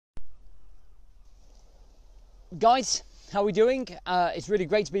Guys, how are we doing? It's really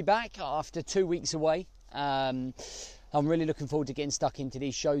great to be back after 2 weeks away. I'm really looking forward to getting stuck into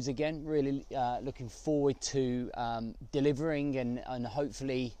these shows again. Really looking forward to delivering and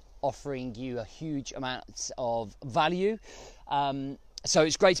hopefully offering you a huge amount of value. So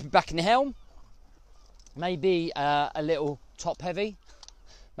it's great to be back in the helm. Maybe a little top heavy,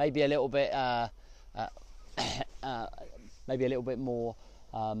 maybe a little bit, maybe a little bit more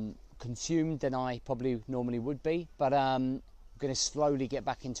consumed than I probably normally would be, but I'm going to slowly get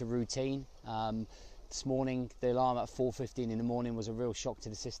back into routine. This morning the alarm at 4:15 in the morning was a real shock to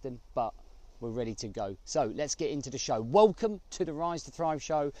the system, but we're ready to go. So let's get into the show. Welcome to the Rise to Thrive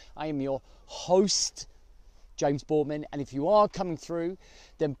show. I am your host, James Boardman, and if you are coming through,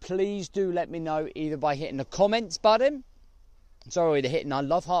 then please do let me know either by hitting the comments button, either hitting I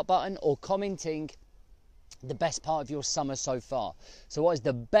love heart button, or commenting the best part of your summer so far. So what is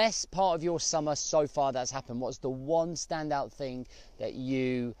the best part of your summer so far that's happened? What's the one standout thing that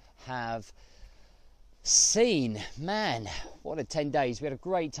you have seen? Man, what a 10 days. We had a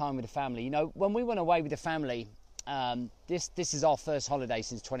great time with the family. You know, when we went away with the family, this is our first holiday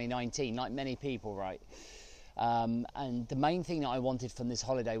since 2019, like many people, right? And the main thing that I wanted from this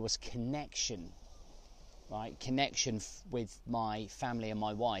holiday was connection, right? Connection with my family and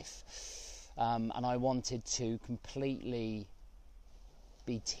my wife. And I wanted to completely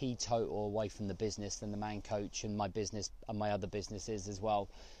be teetotal away from the business and the man coach and my business and my other businesses as well.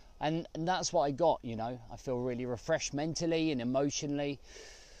 And that's what I got, you know. I feel really refreshed mentally and emotionally.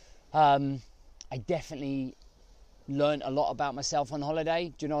 I definitely learned a lot about myself on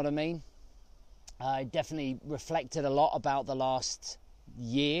holiday. Do you know what I mean? I definitely reflected a lot about the last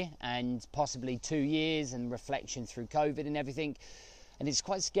year and possibly 2 years, and reflection through COVID and everything. And it's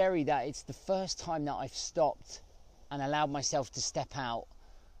quite scary that it's the first time that I've stopped and allowed myself to step out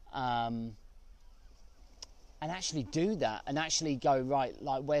and actually do that and actually go, right,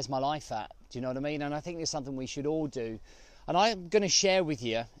 like, where's my life at? Do you know what I mean? And I think it's something we should all do. And I'm going to share with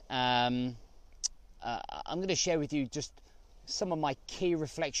you, just some of my key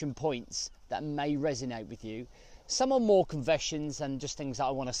reflection points that may resonate with you. Some are more confessions and just things that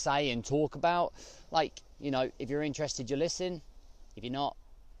I want to say and talk about. Like, you know, if you're interested, you listen. If you're not,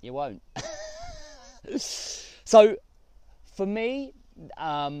 you won't. So, for me,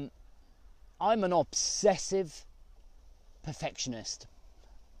 I'm an obsessive perfectionist,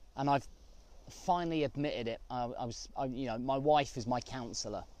 and I've finally admitted it. My wife is my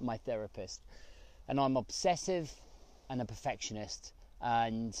counsellor, my therapist, and I'm obsessive and a perfectionist,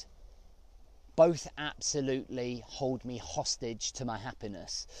 and both absolutely hold me hostage to my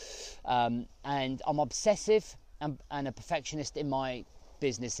happiness. And I'm obsessive and a perfectionist in my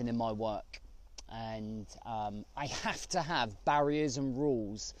business and in my work. And I have to have barriers and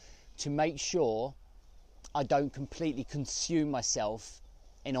rules to make sure I don't completely consume myself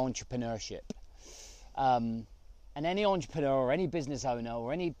in entrepreneurship. And any entrepreneur or any business owner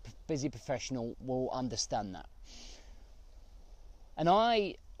or any busy professional will understand that. And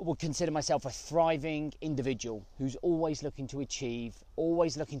I would consider myself a thriving individual who's always looking to achieve,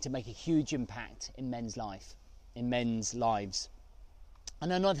 always looking to make a huge impact in men's lives, and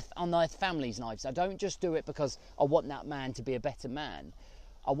on their families' lives. I don't just do it because I want that man to be a better man.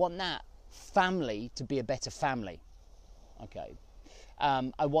 I want that family to be a better family. Okay.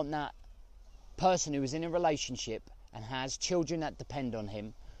 I want that person who is in a relationship and has children that depend on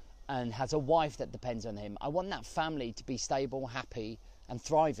him and has a wife that depends on him. I want that family to be stable, happy and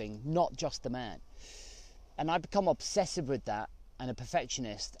thriving, not just the man. And I become obsessive with that and a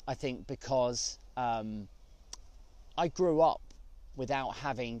perfectionist, I think, because I grew up without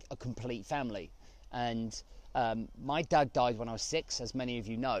having a complete family. And my dad died when I was 6, as many of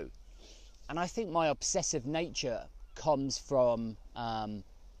you know. And I think my obsessive nature comes from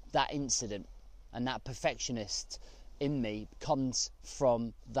that incident, and that perfectionist in me comes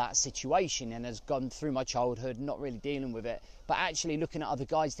from that situation and has gone through my childhood, not really dealing with it, but actually looking at other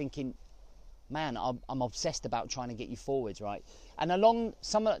guys thinking, man, I'm obsessed about trying to get you forwards, right? And along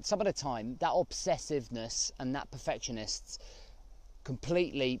some of the time, that obsessiveness and that perfectionist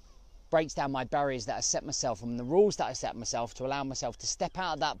completely breaks down my barriers that I set myself and the rules that I set myself to allow myself to step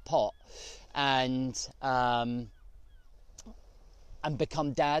out of that pot and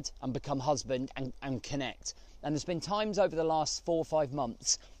become dad and become husband and connect. And there's been times over the last 4 or 5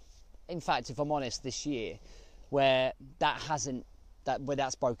 months, in fact, if I'm honest, this year, where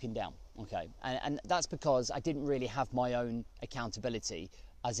that's broken down. Okay, and that's because I didn't really have my own accountability,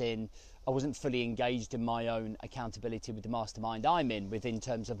 as in I wasn't fully engaged in my own accountability with the mastermind I'm in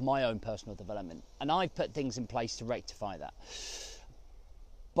terms of my own personal development, and I've put things in place to rectify that.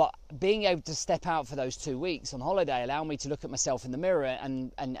 But being able to step out for those 2 weeks on holiday allowed me to look at myself in the mirror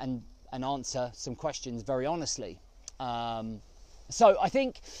and answer some questions very honestly. So I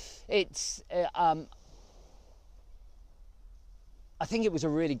think it's I think it was a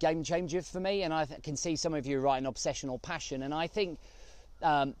really game changer for me, and I can see some of you writing obsession or passion, and I think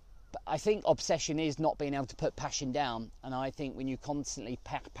obsession is not being able to put passion down. And I think when you're constantly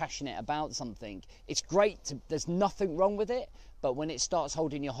passionate about something, it's great. There's nothing wrong with it, but when it starts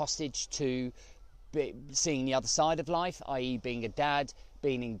holding you hostage to seeing the other side of life, i.e. being a dad,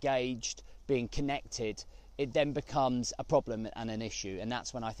 being engaged, being connected, it then becomes a problem and an issue. And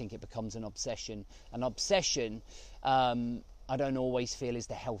that's when I think it becomes an obsession. An obsession, I don't always feel is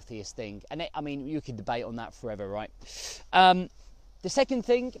the healthiest thing. And I mean, you could debate on that forever, right? The second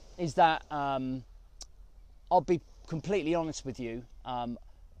thing is that I'll be completely honest with you.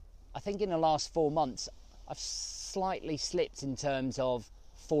 I think in the last 4 months, I've slightly slipped in terms of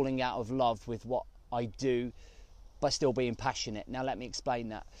falling out of love with what I do, but still being passionate. Now, let me explain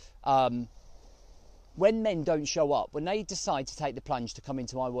that. When men don't show up, when they decide to take the plunge to come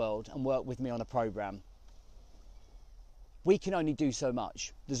into my world and work with me on a program, we can only do so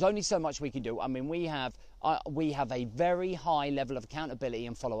much. There's only so much we can do. I mean, we have a very high level of accountability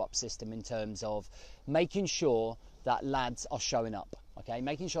and follow-up system in terms of making sure that lads are showing up, okay?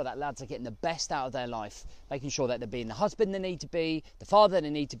 Making sure that lads are getting the best out of their life, making sure that they're being the husband they need to be, the father they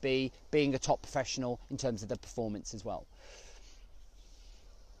need to be, being a top professional in terms of their performance as well.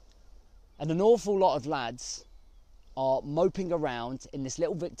 And an awful lot of lads are moping around in this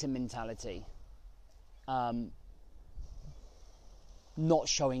little victim mentality, not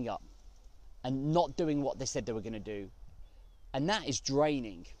showing up and not doing what they said they were going to do. And that is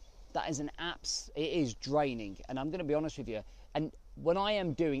draining. That is it is draining. And I'm going to be honest with you. And when I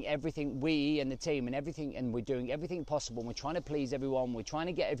am doing everything, we and the team and everything, and we're doing everything possible, and we're trying to please everyone, we're trying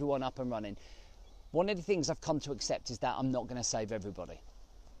to get everyone up and running, one of the things I've come to accept is that I'm not going to save everybody.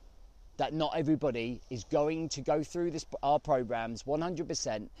 That not everybody is going to go through our programs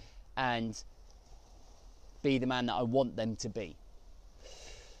 100% and be the man that I want them to be.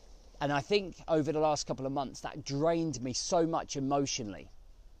 And I think over the last couple of months, that drained me so much emotionally.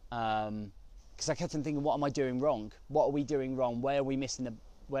 Because I kept on thinking, what am I doing wrong? What are we doing wrong? Where are we missing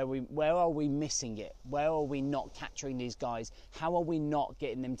where are we missing it? Where are we not capturing these guys? How are we not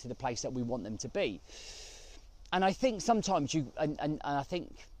getting them to the place that we want them to be? And I think sometimes I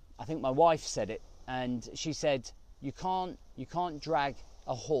think my wife said it, and she said, you can't drag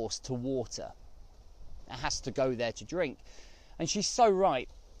a horse to water. It has to go there to drink. And she's so right.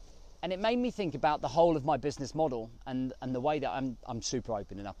 And it made me think about the whole of my business model and the way that I'm super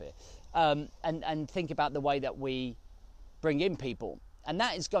opening up here, and think about the way that we bring in people. And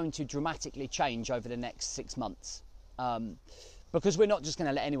that is going to dramatically change over the next 6 months, because we're not just going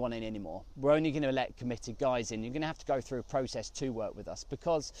to let anyone in anymore. We're only going to let committed guys in. You're going to have to go through a process to work with us,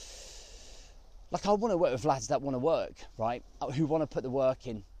 because I want to work with lads that want to work, right? Who want to put the work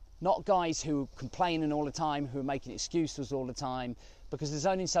in. Not guys who are complaining all the time, who are making excuses all the time, because there's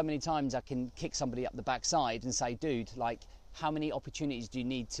only so many times I can kick somebody up the backside and say, dude, how many opportunities do you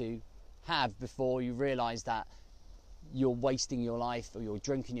need to have before you realise that you're wasting your life, or you're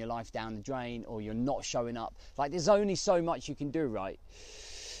drinking your life down the drain, or you're not showing up? There's only so much you can do, right?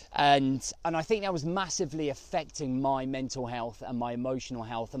 And I think that was massively affecting my mental health and my emotional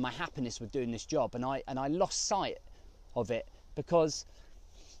health and my happiness with doing this job. And I lost sight of it, because,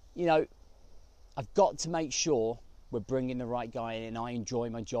 I've got to make sure we're bringing the right guy in. I enjoy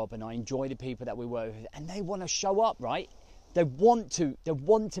my job, and I enjoy the people that we work with, and they want to show up, right? They want to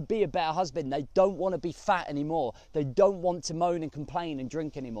be a better husband. They don't want to be fat anymore. They don't want to moan and complain and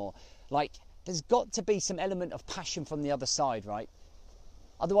drink anymore. There's got to be some element of passion from the other side, right?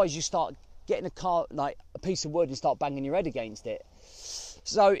 Otherwise you start getting a piece of wood and start banging your head against it.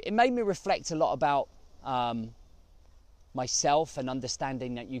 So it made me reflect a lot about myself, and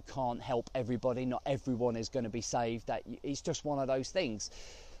understanding that you can't help everybody. Not everyone is going to be saved. That it's just one of those things.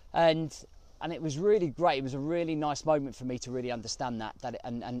 And it was really great. It was a really nice moment for me to really understand that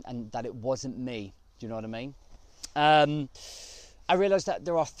that it wasn't me. Do you know what I mean? I realised that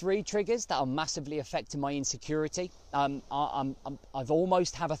there are 3 triggers that are massively affecting my insecurity. I've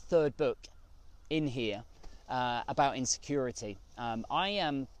almost have a 3rd book in here about insecurity. I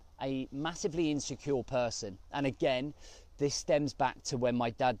am a massively insecure person, and again, this stems back to when my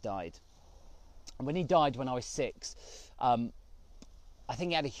dad died. And when he died when I was 6, I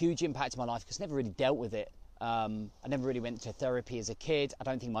think it had a huge impact on my life, because I never really dealt with it. I never really went to therapy as a kid. I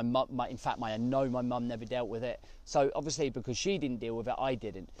don't think my mum, in fact, I know my mum never dealt with it. So obviously, because she didn't deal with it, I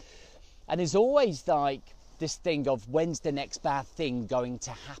didn't. And there's always this thing of when's the next bad thing going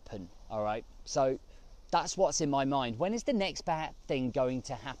to happen, all right? So that's what's in my mind. When is the next bad thing going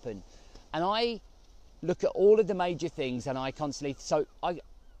to happen? And I look at all of the major things, and I constantly,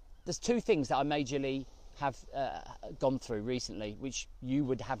 there's two things that I majorly have gone through recently, which you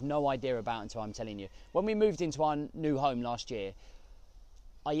would have no idea about until I'm telling you. When we moved into our new home last year,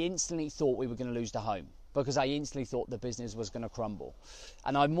 I instantly thought we were going to lose the home, because I instantly thought the business was going to crumble.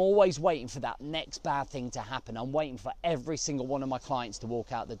 And I'm always waiting for that next bad thing to happen. I'm waiting for every single one of my clients to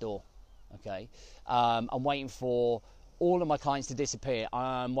walk out the door, okay? I'm waiting for all of my clients to disappear.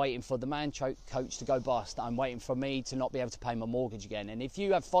 I'm waiting for the man coach to go bust. I'm waiting for me to not be able to pay my mortgage again. And if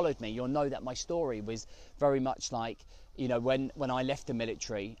you have followed me, you'll know that my story was very much like, you know, when I left the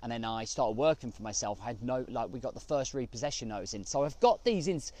military and then I started working for myself, I had we got the first repossession notice in. So I've got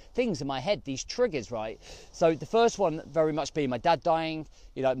these things in my head, these triggers, right? So the first one very much being my dad dying,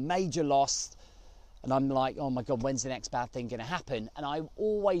 you know, major loss. And I'm like, oh my God, when's the next bad thing going to happen? And I was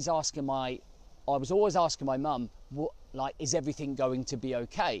always asking my mum, is everything going to be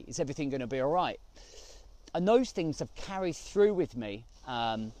okay? Is everything going to be all right? And those things have carried through with me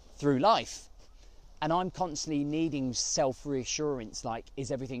through life. And I'm constantly needing self-reassurance, like,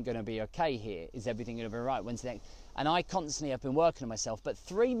 is everything going to be okay here? Is everything going to be all right? When's the next? And I constantly have been working on myself. But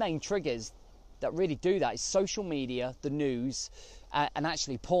three main triggers that really do that is social media, the news, and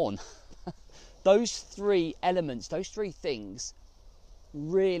actually porn. Those three elements, those three things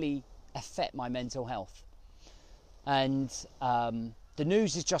really affect my mental health. And the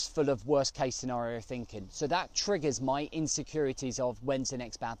news is just full of worst case scenario thinking. So that triggers my insecurities of when's the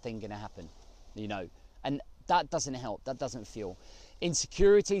next bad thing going to happen, you know. And that doesn't help, that doesn't fuel.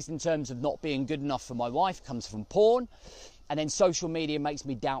 Insecurities in terms of not being good enough for my wife comes from porn. And then social media makes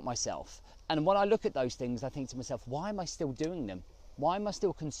me doubt myself. And when I look at those things, I think to myself, why am I still doing them? Why am I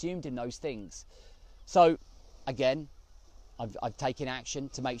still consumed in those things? So again, I've taken action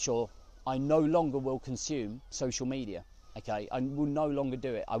to make sure I no longer will consume social media, okay? I will no longer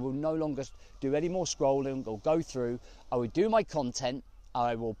do it. I will no longer do any more scrolling or go through. I will do my content.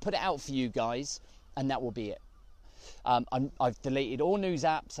 I will put it out for you guys, and that will be it. I've deleted all news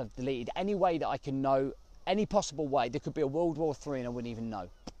apps. I've deleted any way that I can know, any possible way. There could be a World War III and I wouldn't even know.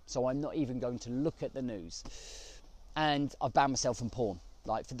 So I'm not even going to look at the news. And I've banned myself from porn.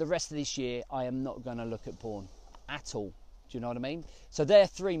 Like, for the rest of this year, I am not going to look at porn at all. Do you know what I mean? So there are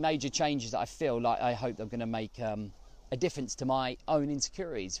three major changes that I feel like I hope I'm going to make a difference to my own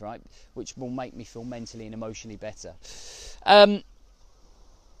insecurities, right? Which will make me feel mentally and emotionally better.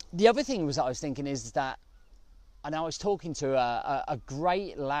 The other thing was that I was thinking is that, and I was talking to a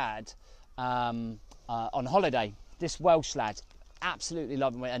great lad on holiday, this Welsh lad, absolutely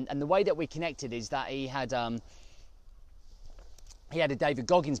loving it. And the way that we connected is that he had a David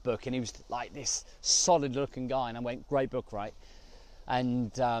Goggins book, and he was like this solid looking guy, and I went, great book, right?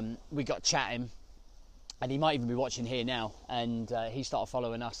 And we got chatting, and he might even be watching here now, and he started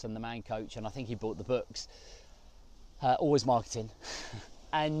following us and the man coach, and I think he bought the books. Always marketing.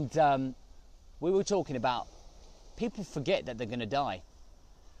 And we were talking about people forget that they're going to die.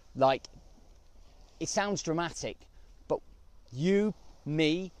 Like, it sounds dramatic, but you,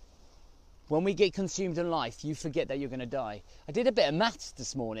 me, when we get consumed in life, you forget that you're going to die. I did a bit of maths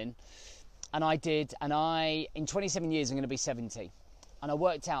this morning, and in 27 years, I'm going to be 70. And I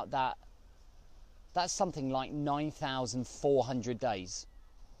worked out that that's something like 9,400 days.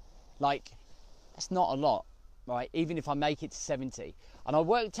 Like, that's not a lot, right? Even if I make it to 70. And I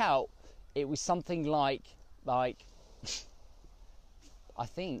worked out it was something like I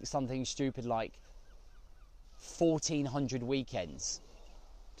think something stupid like 1,400 weekends.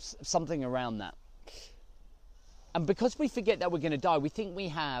 Something around that. And because we forget that we're going to die, we think we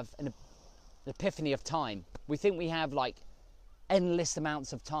have an epiphany of time. We think we have like endless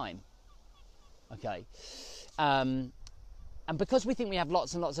amounts of time. Okay. And because we think we have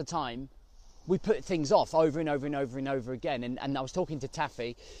lots and lots of time, we put things off over and over and over and over again. And I was talking to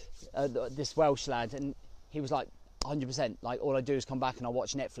Taffy, this Welsh lad, and he was like, 100%, like, all I do is come back and I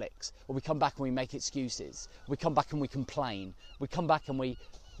watch Netflix. Or we come back and we make excuses. We come back and we complain. We come back and we,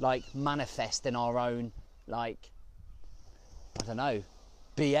 like, manifest in our own, like, I don't know,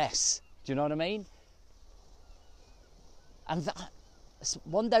 BS. Do you know what I mean? And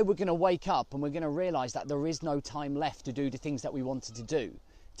one day we're going to wake up and we're going to realise that there is no time left to do the things that we wanted to do,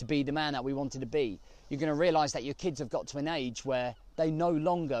 to be the man that we wanted to be. You're going to realise that your kids have got to an age where they no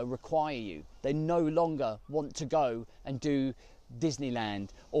longer require you. They no longer want to go and do Disneyland,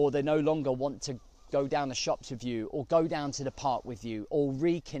 or they no longer want to go down the shops with you, or go down to the park with you, or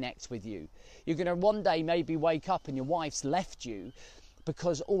reconnect with you. You're going to one day maybe wake up and your wife's left you,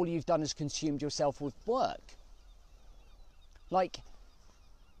 because all you've done is consumed yourself with work. Like,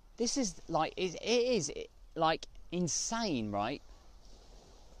 this is like, it is like insane, right?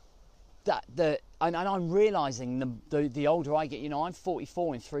 And I'm realising the older I get, you know, I'm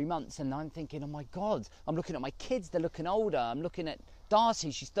 44 in 3 months, and I'm thinking, oh my God, I'm looking at my kids, they're looking older. I'm looking at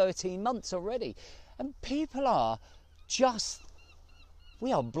Darcy, she's 13 months already. And people are just,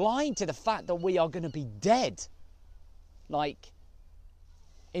 we are blind to the fact that we are going to be dead. Like,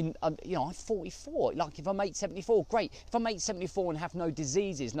 you know, I'm 44. Like, if I'm 74, great. If I'm 74 and have no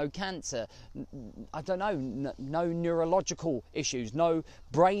diseases, no cancer, I don't know, no neurological issues, no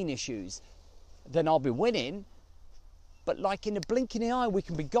brain issues, then I'll be winning. But like, in the blink of the eye, we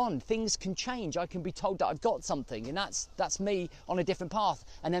can be gone. Things can change. I can be told that I've got something, and that's me on a different path.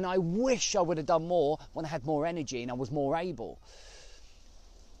 And then I wish I would have done more when I had more energy and I was more able.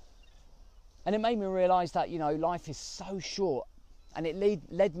 And it made me realise that, you know, life is so short. And it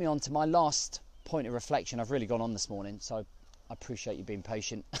led me on to my last point of reflection. I've really gone on this morning, so I appreciate you being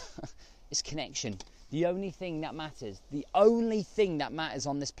patient. It's connection. The only thing that matters, the only thing that matters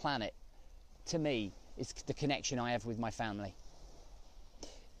on this planet, to me, is the connection I have with my family.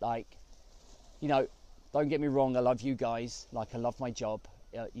 Like, you know, don't get me wrong, I love you guys. Like, I love my job.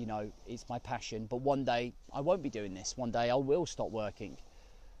 You know, it's my passion. But one day, I won't be doing this. One day, I will stop working.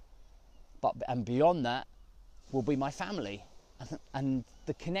 And beyond that, will be my family. And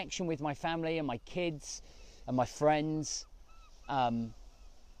the connection with my family and my kids and my friends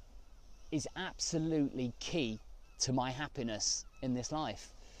is absolutely key to my happiness in this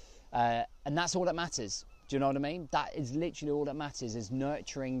life. And that's all that matters. Do you know what I mean? That is literally all that matters, is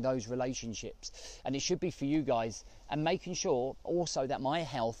nurturing those relationships. And it should be for you guys. And making sure also that my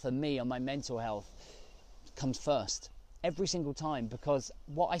health and me and my mental health comes first every single time. Because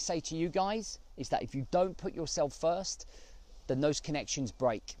what I say to you guys is that if you don't put yourself first, then those connections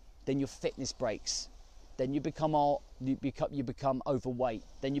break. Then your fitness breaks. Then you become overweight.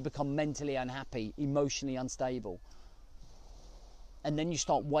 Then you become mentally unhappy, emotionally unstable. And then you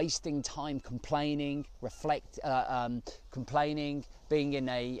start wasting time complaining, complaining, being in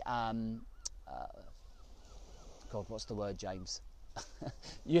a God, what's the word, James?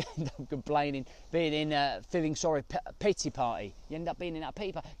 You end up complaining, being in a feeling sorry pity party. You end up being in that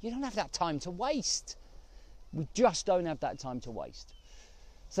pity party. You don't have that time to waste. We just don't have that time to waste.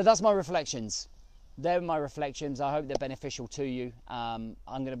 So that's my reflections. They're my reflections. I hope they're beneficial to you. I'm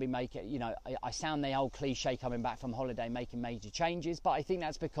going to be making, you know, I sound the old cliche coming back from holiday, making major changes, but I think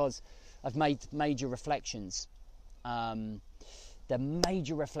that's because I've made major reflections. They're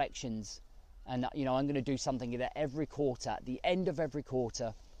major reflections. And, you know, I'm going to do something at every quarter, at the end of every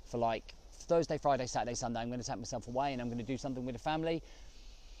quarter, for like Thursday, Friday, Saturday, Sunday. I'm going to take myself away and I'm going to do something with the family.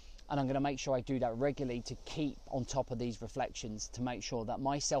 And I'm going to make sure I do that regularly to keep on top of these reflections, to make sure that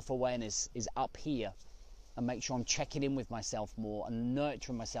my self-awareness is up here, and make sure I'm checking in with myself more and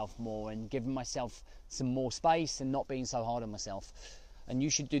nurturing myself more and giving myself some more space and not being so hard on myself. And you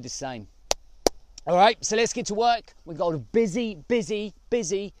should do the same. All right, so let's get to work. We've got a busy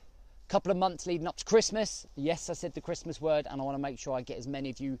couple of months leading up to Christmas. Yes, I said the Christmas word, and I want to make sure I get as many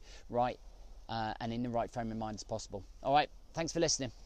of you right and in the right frame of mind as possible. All right, thanks for listening.